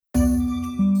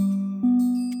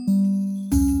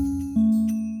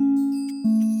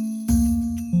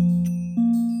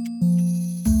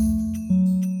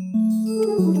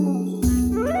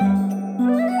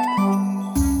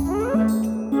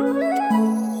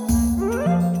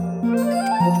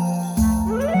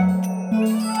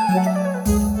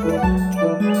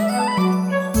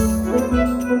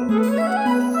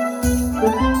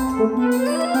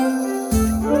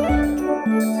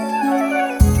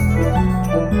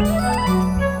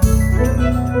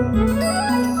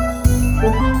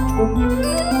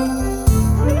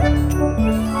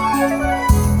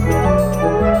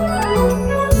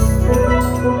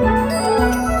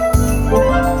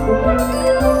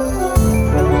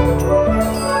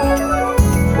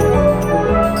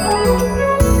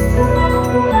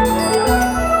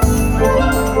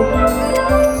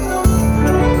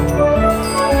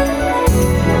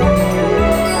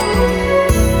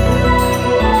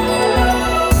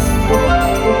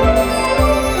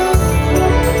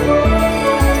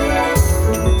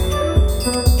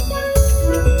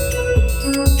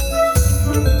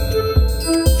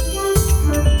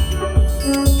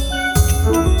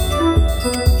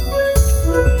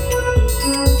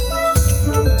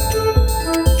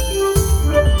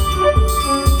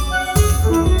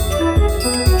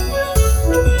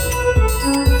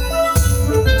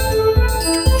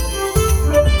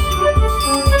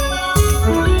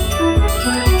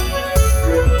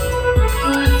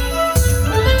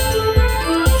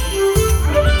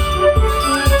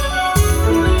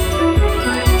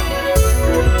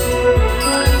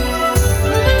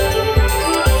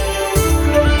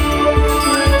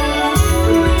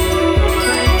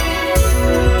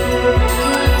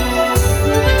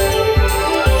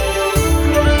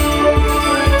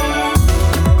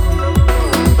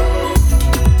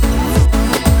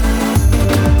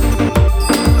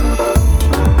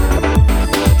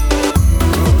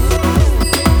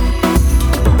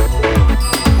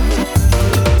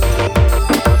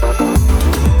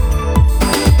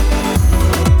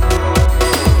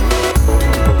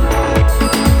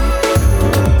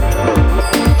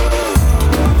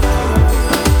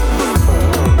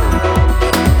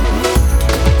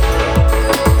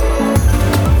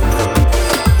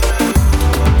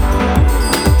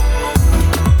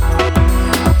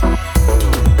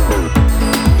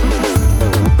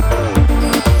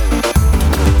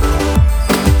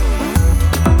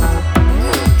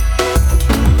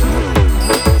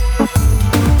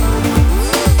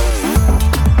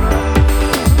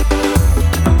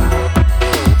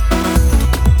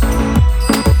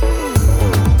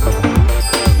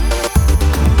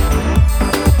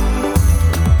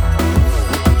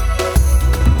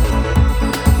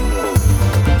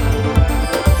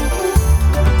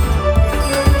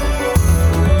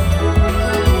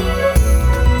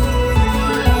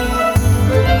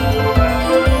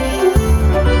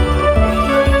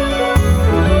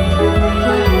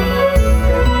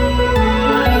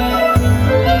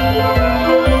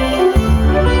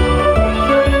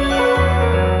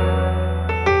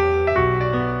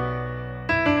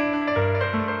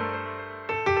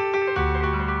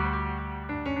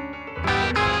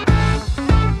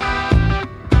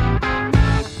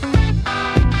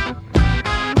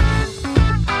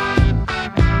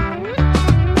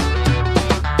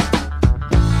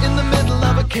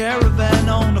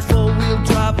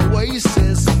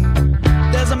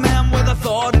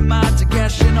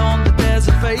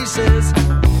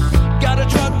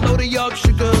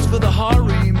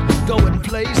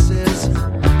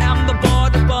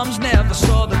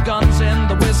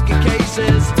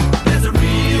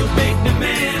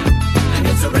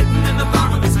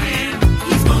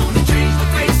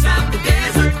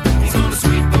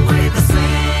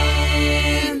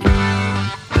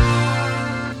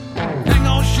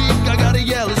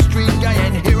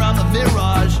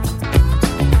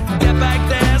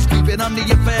under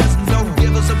your fast and don't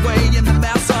give us away in the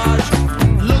massage.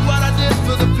 Look what I did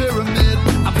for the pyramid.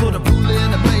 I put a pool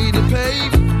in and made it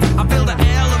pave. I built an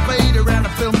elevator and a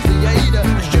film theater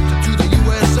and shipped it to the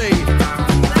USA.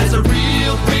 There's a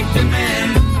real big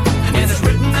demand, and it's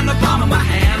written in the palm of my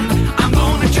hand. I'm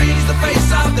gonna change the face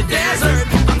of the desert.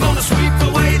 I'm gonna sweep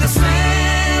away the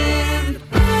sand.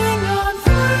 Hang on,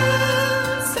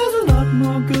 friends, there's a lot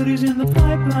more goodies in the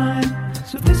pipeline,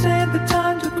 so this ain't the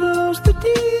time to close the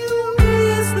deal.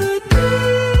 Is the deal?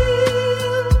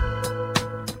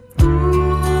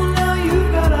 Ooh, now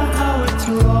you've got a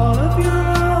howitzer all of your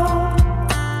own.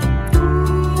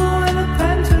 Ooh, and a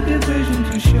Penta division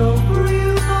to show for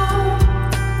you home.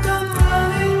 Gun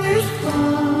running is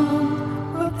fun,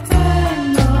 but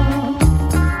hang on,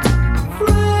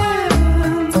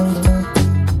 friends.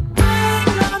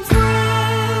 Hang on,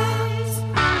 friends.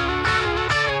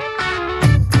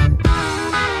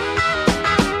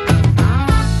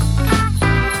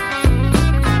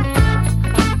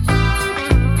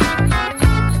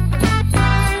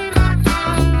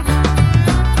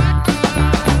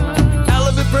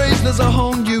 Elevate praise, there's a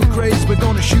whole new craze. We're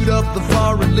gonna shoot up the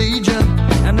foreign legion,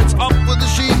 and it's up with the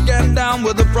sheep and down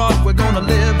with the frog. We're gonna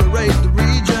liberate the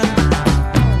region.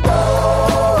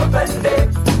 Oh, bandit.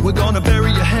 We're gonna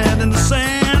bury your head in the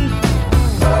sand.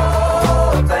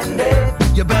 Oh, bandit.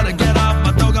 You better get off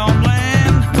my doggone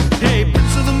land. Hey,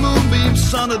 prince of the moonbeam,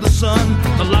 son of the sun,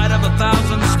 the light of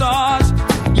 1,000 stars.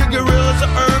 Your gorillas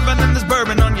are urban and there's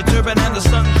bourbon on your turban and the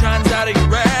sun shines out of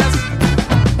your ass.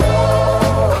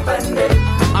 Oh, bandit.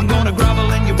 I'm gonna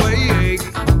grovel in your wake.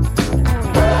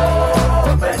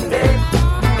 Oh, bandit.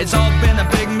 It's all been a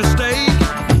big mistake.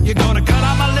 You're gonna cut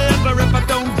out my liver if I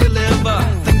don't deliver.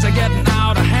 Things are getting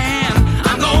out of hand.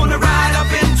 I'm gonna ride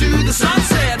up into the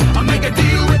sunset. I'll make a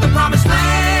deal with the promised land.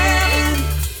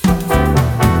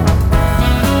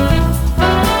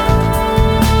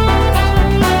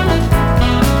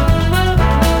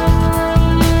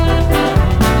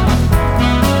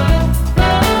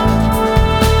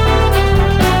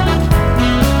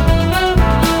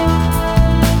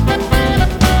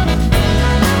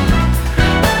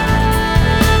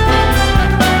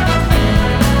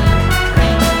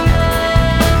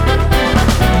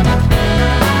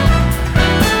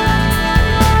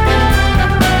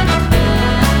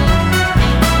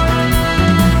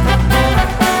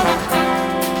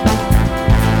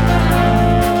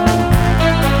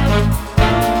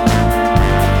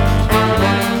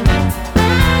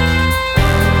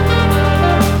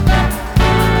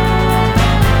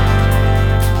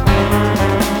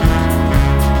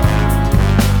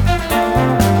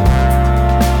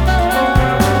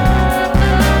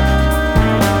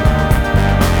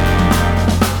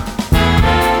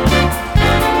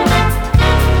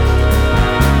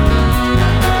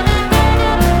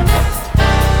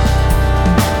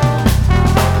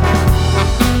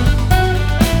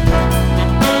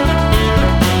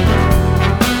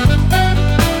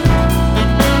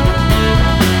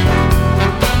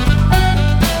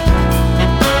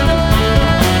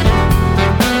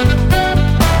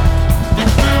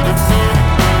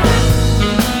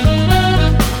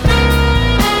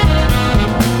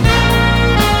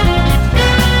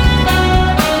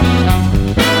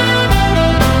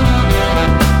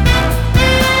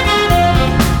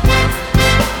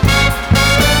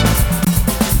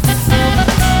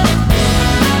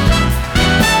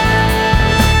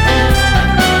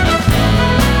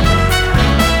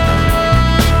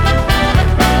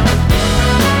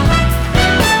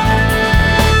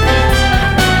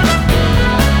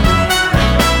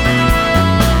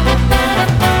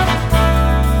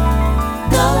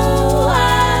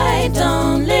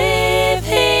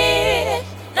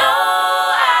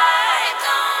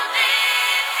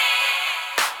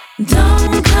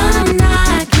 Don't come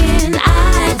knocking,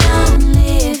 I don't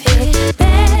live here.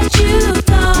 Bet you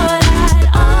thought I'd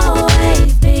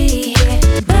always be here,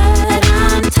 but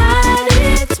I'm tired,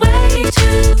 it's way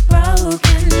too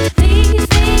broken. These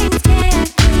things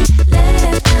can't be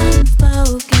left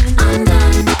unspoken. I'm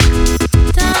done,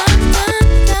 done, done,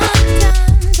 done,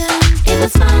 done, done. It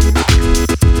was fun,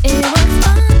 it was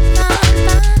fun, fun,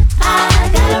 fun. I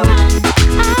gotta run,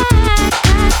 I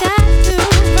got to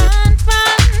run, run.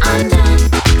 I'm done,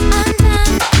 I'm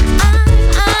done,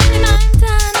 I'm done,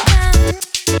 done.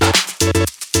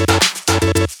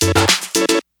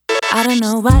 I don't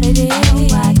know what it is.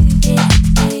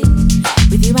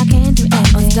 With you I can't do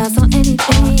anything or start on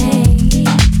anything.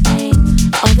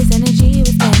 All this energy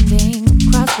we're spending,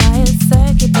 crosswires,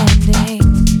 circuit bending.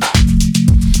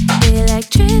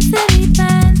 Electricity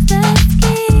burns the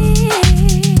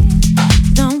skin.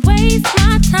 Don't waste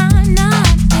my time,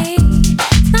 not me.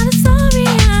 It's not a story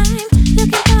I'm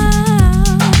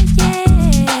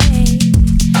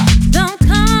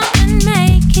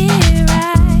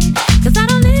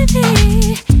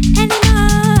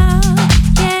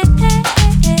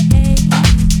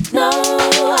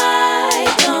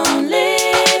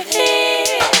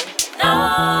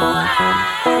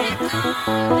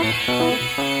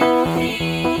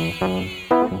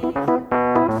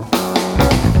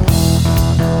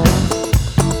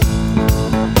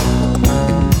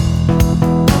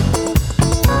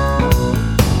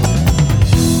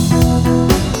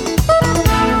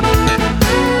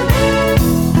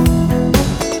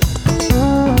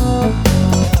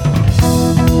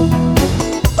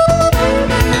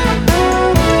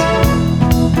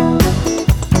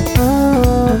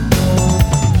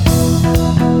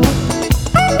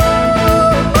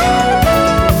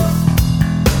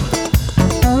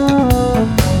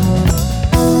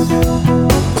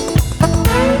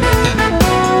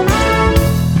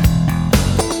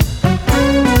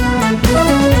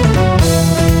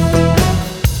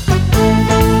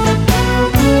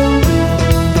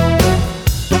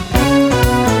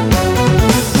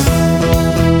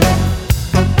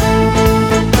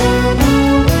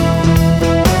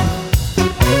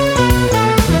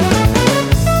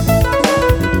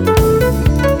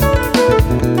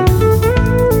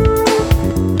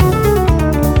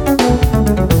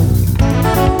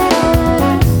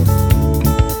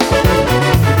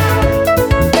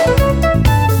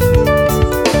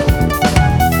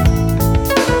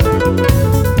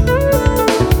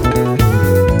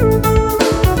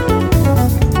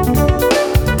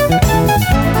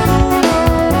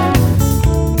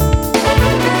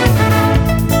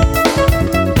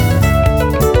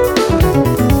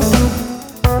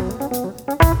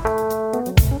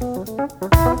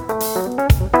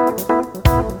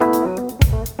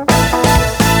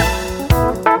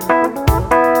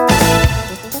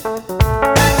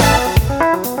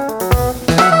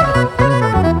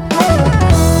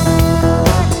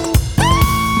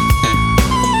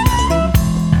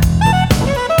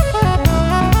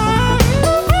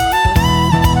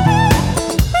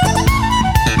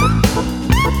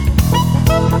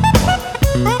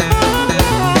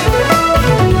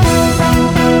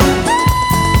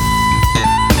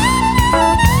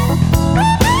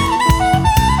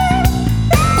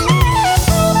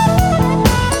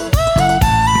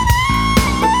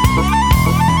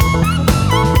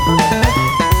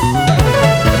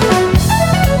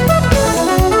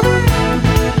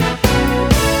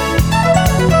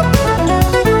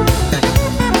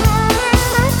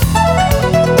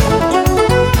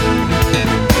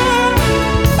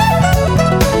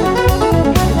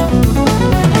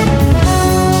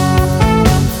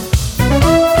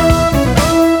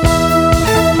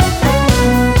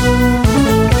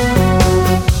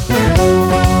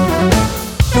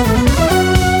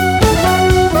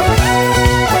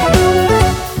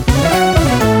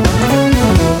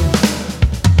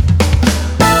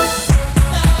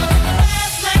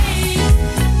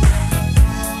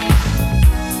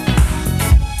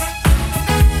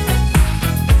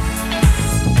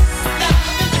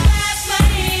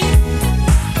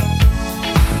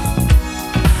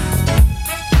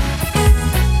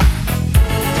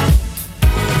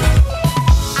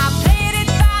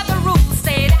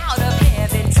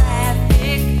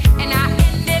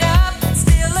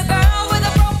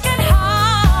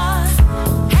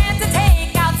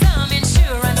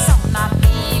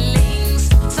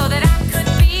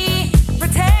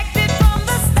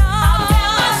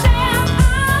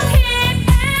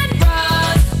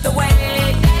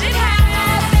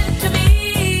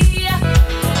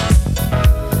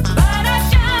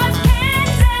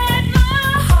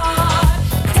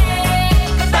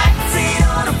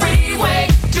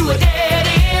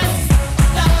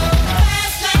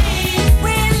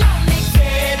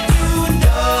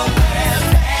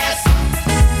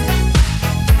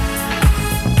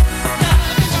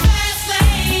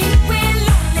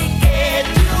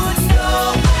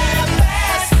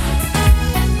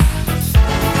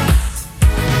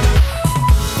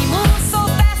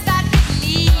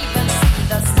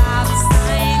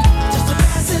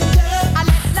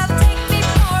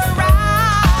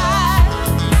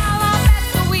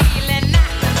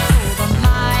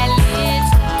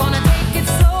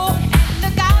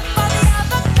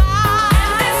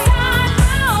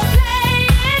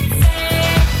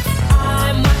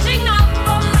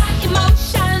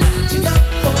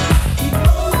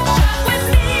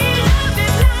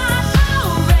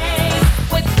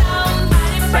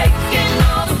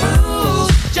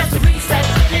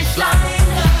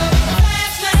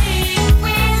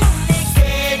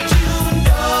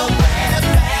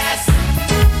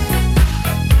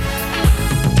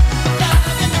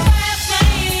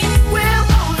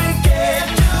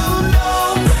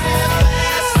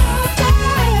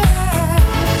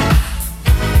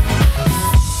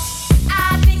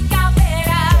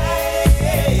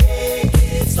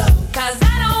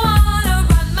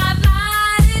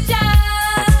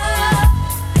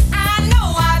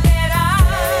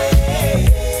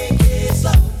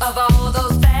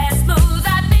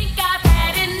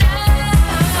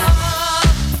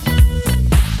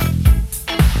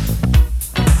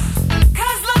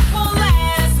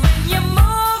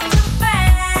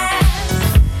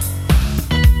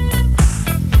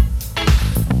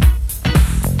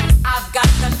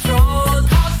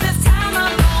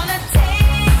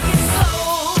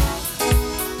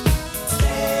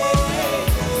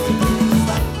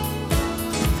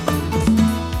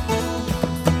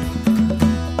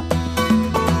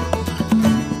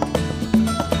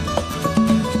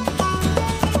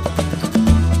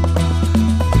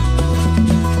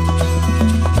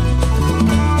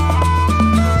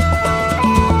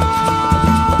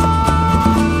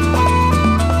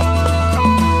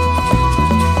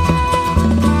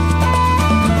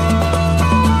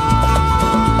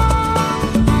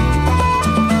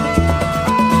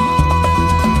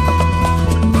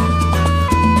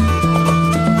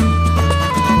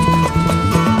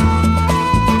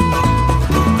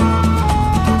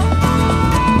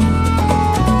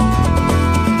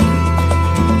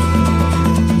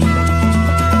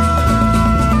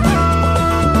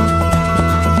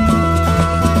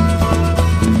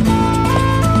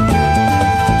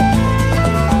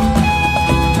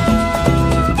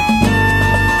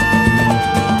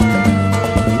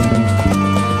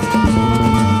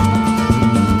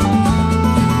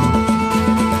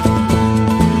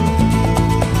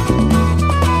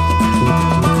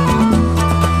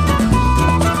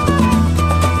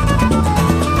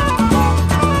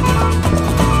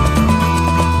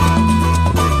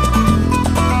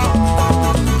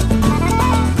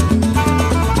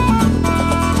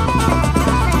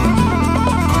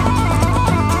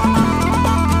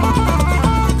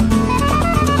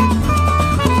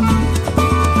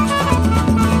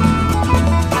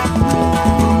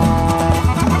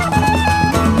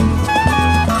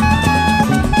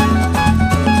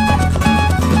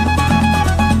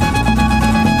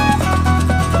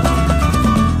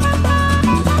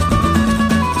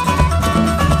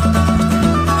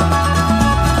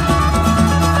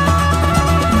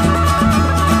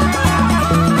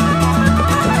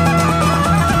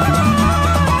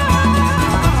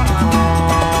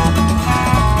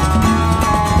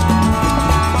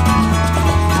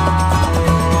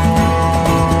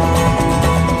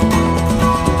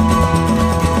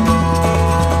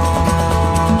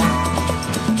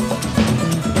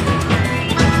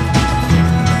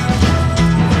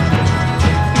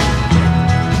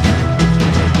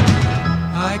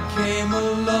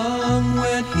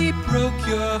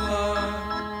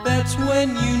That's when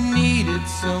you needed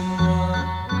someone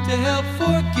to help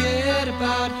forget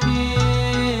about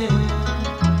him.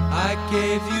 I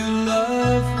gave you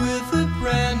love with a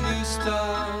brand new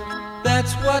start.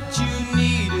 That's what you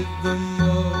needed the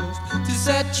most to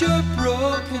set your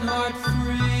broken heart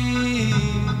free.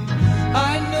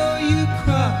 I know you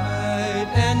cried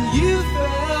and you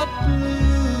felt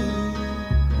blue,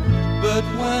 but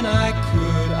when I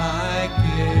could, I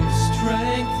gave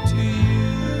strength to you.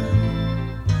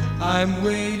 I'm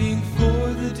waiting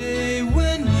for the day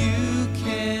when you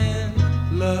can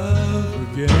love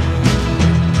again.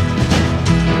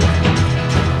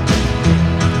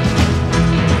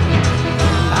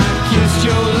 I kissed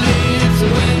your lips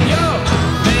when your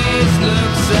face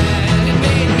looked sad. It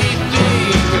made me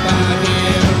think about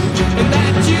him and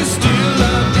that you still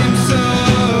loved him so.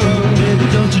 Baby,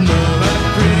 don't you know? But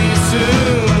pretty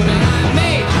soon I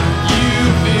made you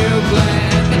feel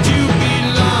glad that you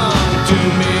belong to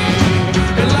me.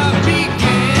 And love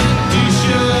began to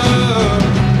show.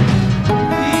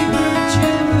 We were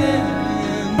children,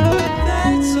 but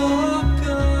that's all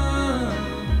gone.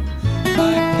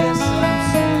 I guess I'm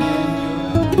saying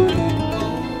you're the only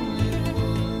one.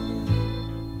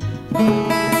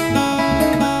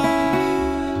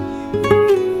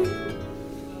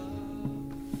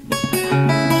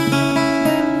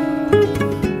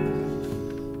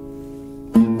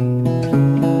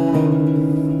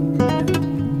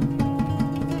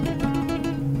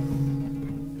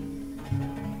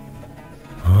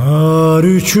 Har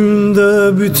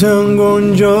üçünde biten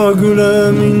gonca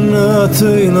güle minnet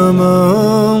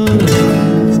eylemem.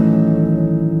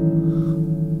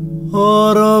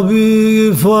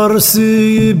 Arabi,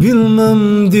 Farsi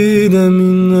bilmem, dile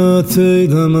minnet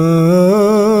eylemem.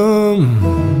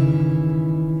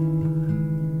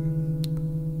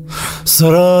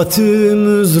 Sırat-ı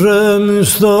müzre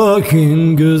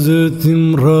müstakim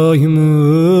gözettim rahimi.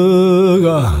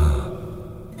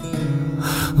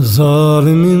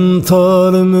 Zalimin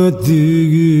talim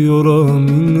ettiği yola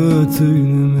minnet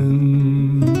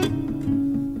eylemem.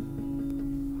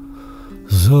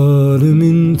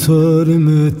 Zalimin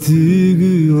talim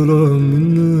ettiği yola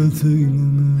minnet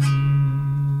eylemem.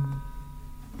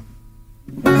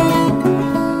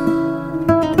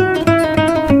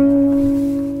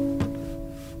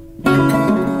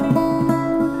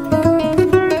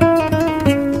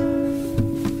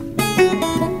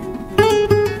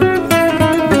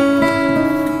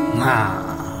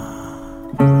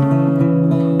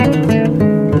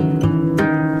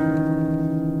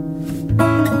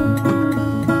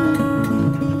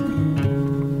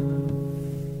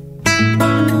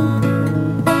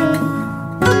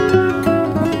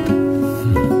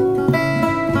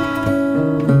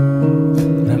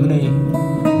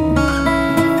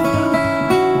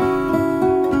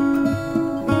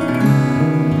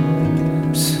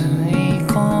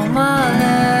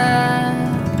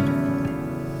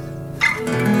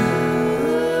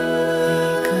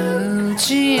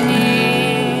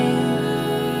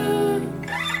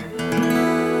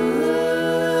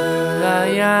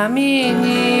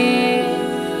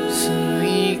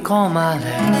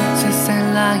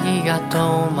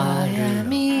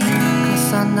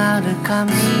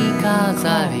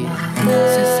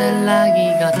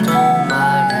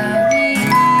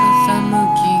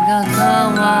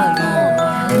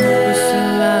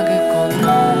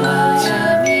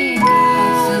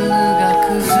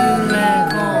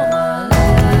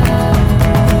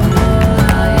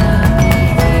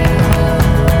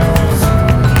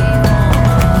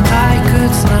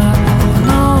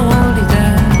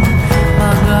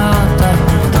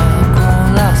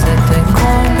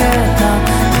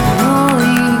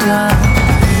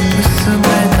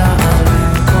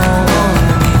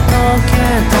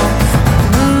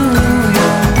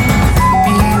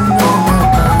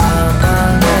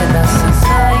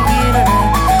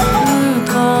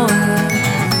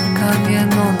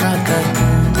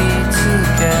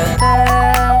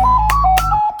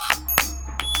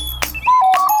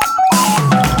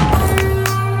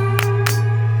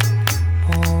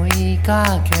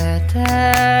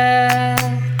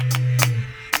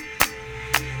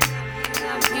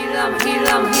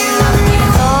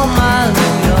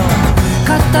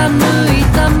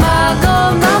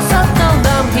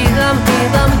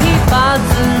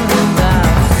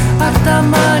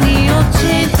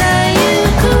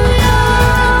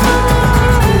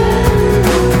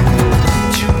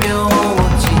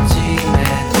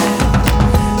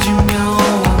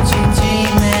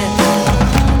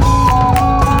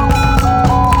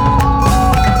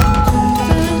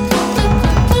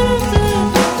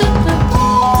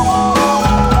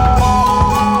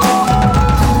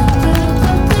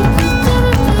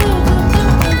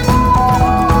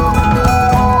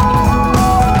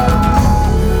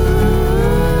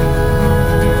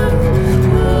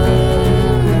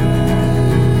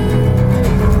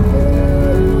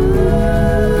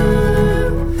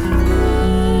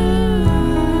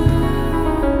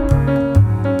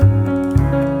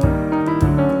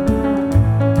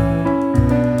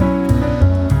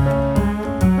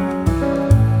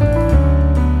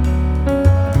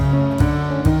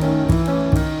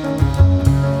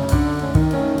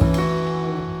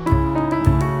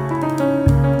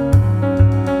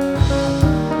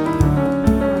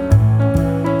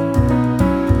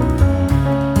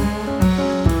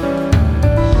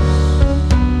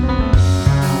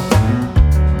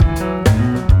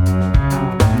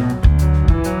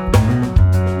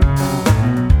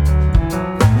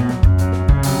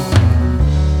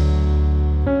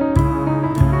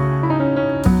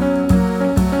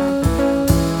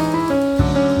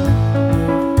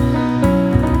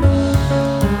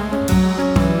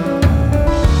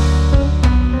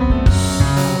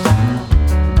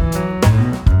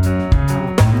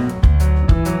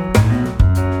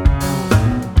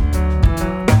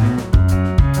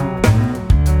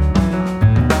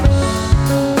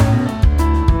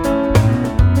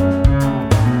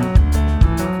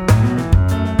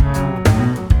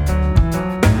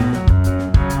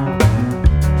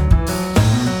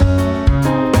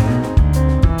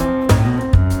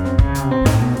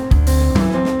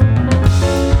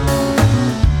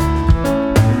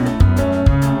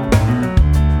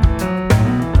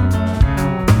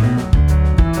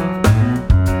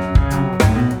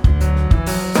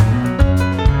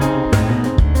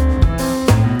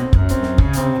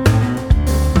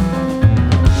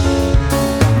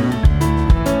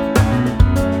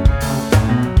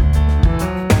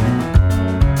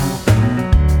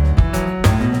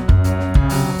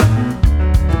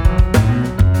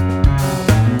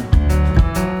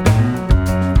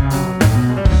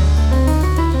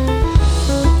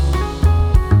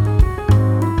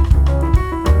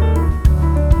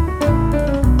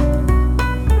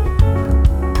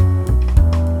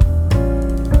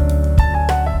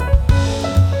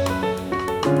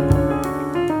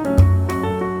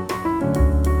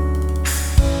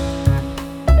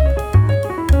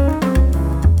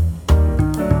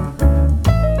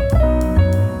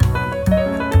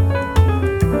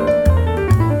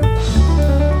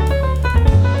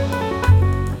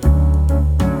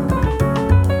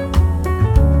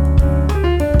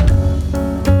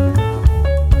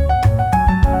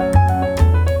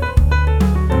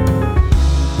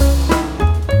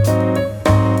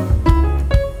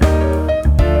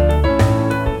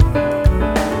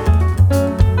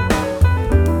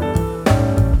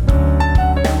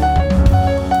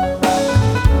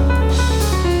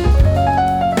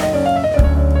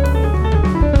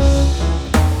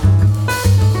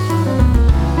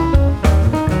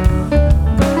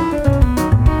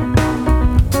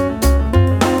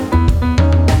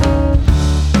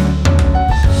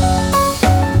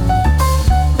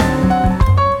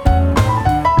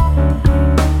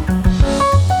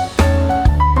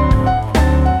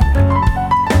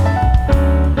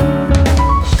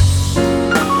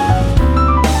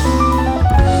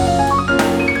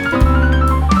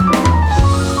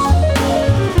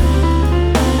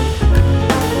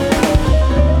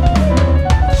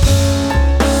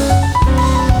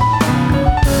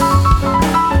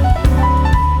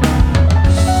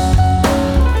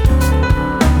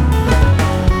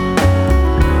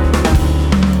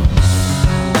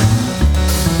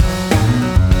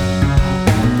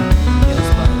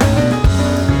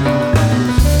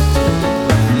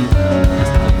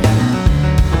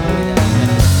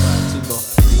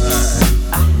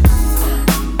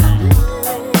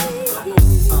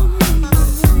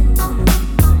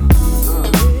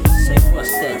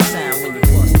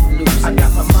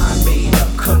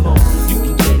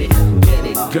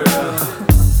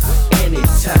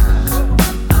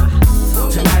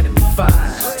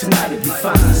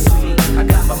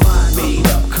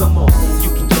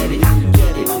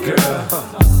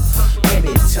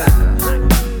 anytime.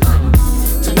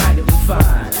 Tonight it'll be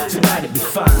fine, tonight it'll be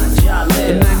fine.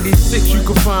 In 96, you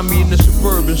can find me in the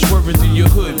Suburban, swerving through your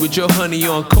hood with your honey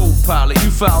on co-pilot.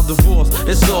 You filed divorce,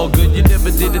 it's all good. You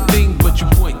never did a thing, but you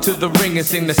point to the ring and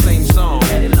sing the same song.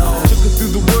 Took her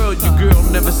through the world, your girl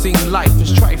never seen life.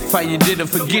 It's trife how you didn't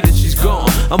forget it, she's gone.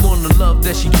 I'm on the love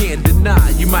that she can't deny.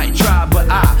 You might try, but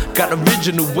I got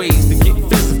original ways to get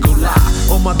physical. Lie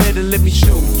on my bed and let me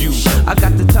show you. I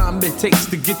got the time it takes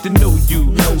to get to know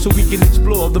you, so we can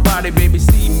explore the body, baby,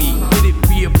 see me. Let it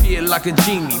reappear like a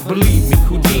genie. Believe me,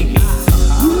 Houdini.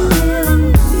 You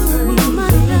really need my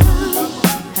love.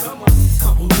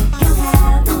 You can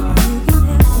have it,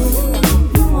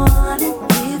 if you want it,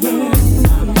 give it.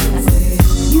 I said,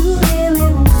 you really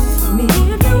want me,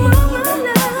 you can want my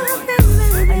love,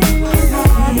 baby. You can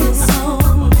have it so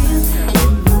real,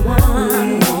 if you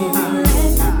want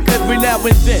it. Every now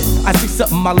and then, I see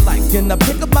something I like, and I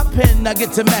pick up my pen, I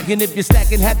get to macking. If you're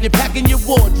stacking, have you packing your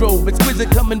wardrobe.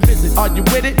 Exquisite, come and visit. Are you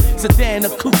with it? Sedan or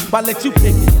coupe, I let you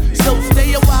pick it. So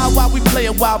stay a while we play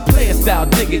a wild player style.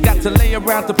 Dig it, got to lay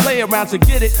around to play around to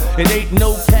get it. It ain't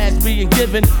no cash being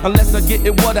given unless I get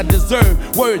it what I deserve.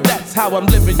 Word, that's how I'm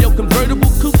living. Yo, convertible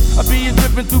coupe, I being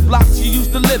driven through blocks you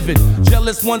used to live in.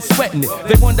 Jealous ones sweating it,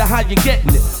 they wonder how you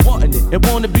getting it. Wanting it, and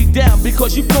wanna be down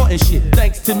because you flaunting shit.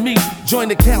 Thanks to me,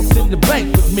 joint accounts in the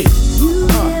bank with me. You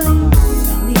really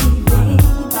want me, baby.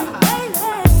 You can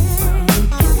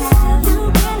have it,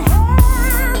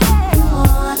 you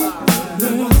want it,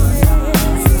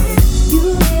 you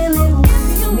really want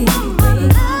me, baby.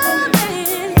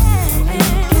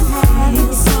 You can have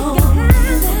it, so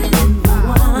if you want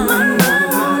it.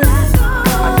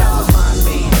 I got my mind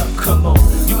made up, come on,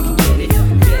 you can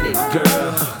get it,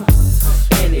 girl.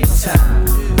 Anytime.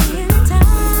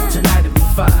 Tonight it'll be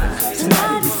fine, tonight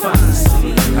it'll be fine.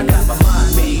 See, I got my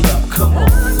mind made up, come on,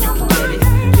 you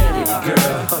can get it,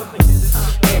 girl.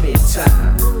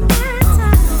 Anytime.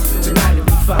 Tonight it'll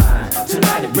be fine,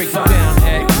 tonight it'll be fine.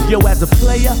 Yo, as a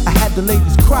player, I had the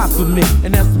ladies cry for me.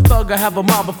 And as a thug, I have a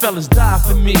mob of fellas die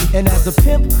for me. And as a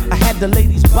pimp, I had the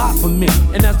ladies buy for me.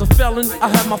 And as a felon, I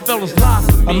have my fellas lie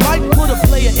for I me. might put a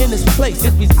player in his place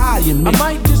if he's eyeing me. I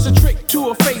might dish a trick to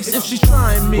her face if she's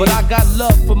trying me. But I got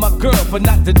love for my girl for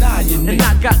not denying me. And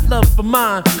I got love for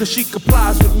mine, cause she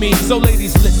complies with me. So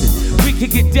ladies, listen, we can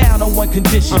get down on one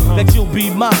condition, that you'll be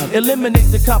mine. Eliminate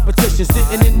the competition,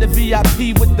 sitting in the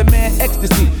VIP with the man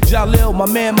Ecstasy. Jalil, my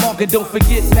man Mark, and don't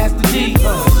forget Master D.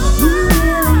 You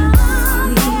really